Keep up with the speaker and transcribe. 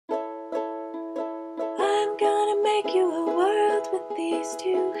gonna make you a world with these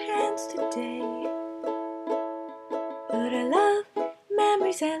two hands today. Put a love,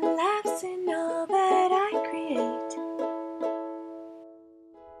 memories and laughs in all that I create.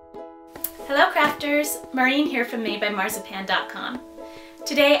 Hello crafters, Maureen here from MadeByMarzipan.com.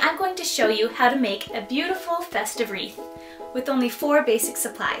 Today I'm going to show you how to make a beautiful festive wreath with only 4 basic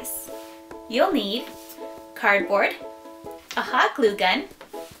supplies. You'll need cardboard, a hot glue gun,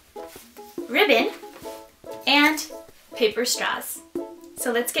 ribbon, and paper straws.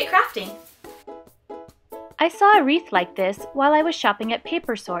 So let's get crafting. I saw a wreath like this while I was shopping at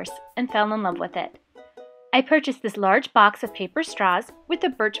Paper Source and fell in love with it. I purchased this large box of paper straws with a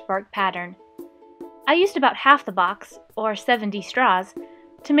birch bark pattern. I used about half the box, or 70 straws,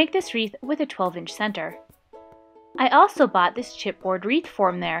 to make this wreath with a 12-inch center. I also bought this chipboard wreath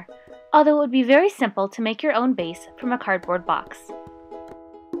form there, although it would be very simple to make your own base from a cardboard box.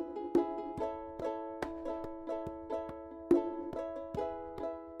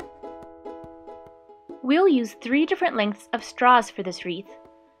 We'll use 3 different lengths of straws for this wreath.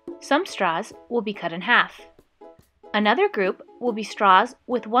 Some straws will be cut in half. Another group will be straws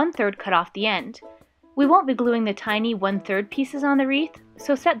with 1/3 cut off the end. We won't be gluing the tiny 1/3 pieces on the wreath,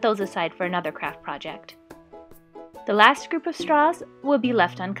 so set those aside for another craft project. The last group of straws will be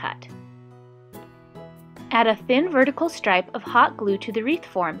left uncut. Add a thin vertical stripe of hot glue to the wreath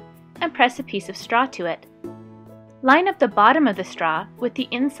form and press a piece of straw to it. Line up the bottom of the straw with the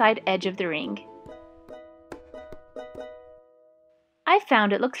inside edge of the ring. I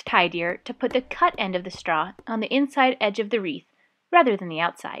found it looks tidier to put the cut end of the straw on the inside edge of the wreath rather than the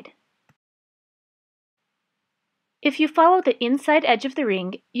outside. If you follow the inside edge of the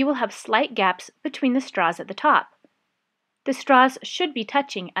ring, you will have slight gaps between the straws at the top. The straws should be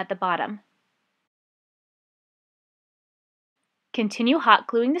touching at the bottom. Continue hot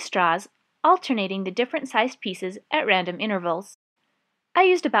gluing the straws, alternating the different sized pieces at random intervals. I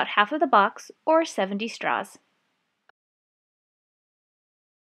used about half of the box, or 70 straws.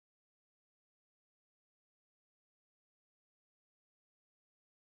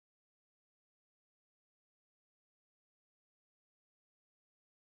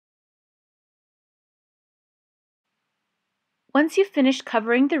 Once you've finished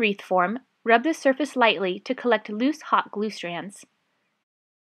covering the wreath form, rub the surface lightly to collect loose hot glue strands.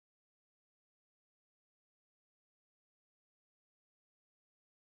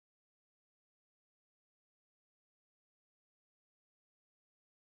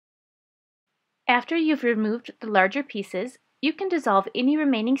 After you've removed the larger pieces, you can dissolve any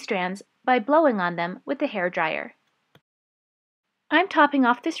remaining strands by blowing on them with the hair dryer. I'm topping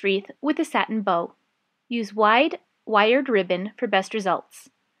off this wreath with a satin bow. Use wide, wired ribbon for best results.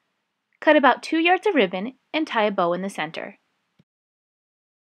 Cut about 2 yards of ribbon and tie a bow in the center.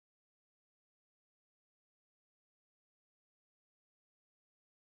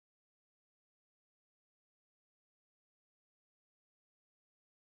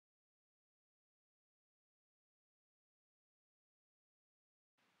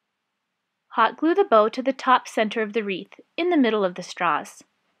 Hot glue the bow to the top center of the wreath, in the middle of the straws.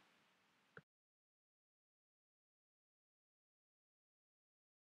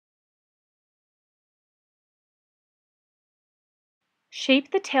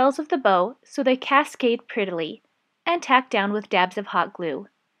 Shape the tails of the bow so they cascade prettily, and tack down with dabs of hot glue.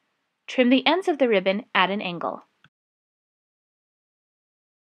 Trim the ends of the ribbon at an angle.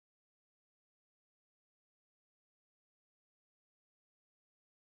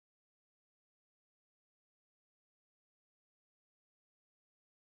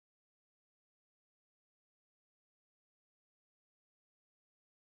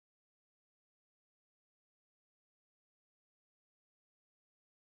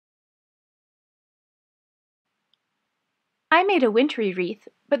 I made a wintry wreath,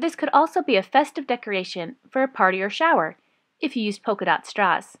 but this could also be a festive decoration for a party or shower if you used polka dot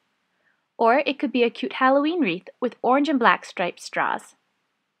straws. Or it could be a cute Halloween wreath with orange and black striped straws.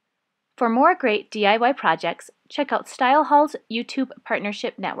 For more great DIY projects, check out Style Hall's YouTube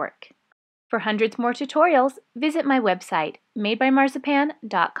Partnership Network. For hundreds more tutorials, visit my website,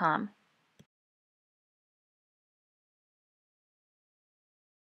 MadeByMarzipan.com.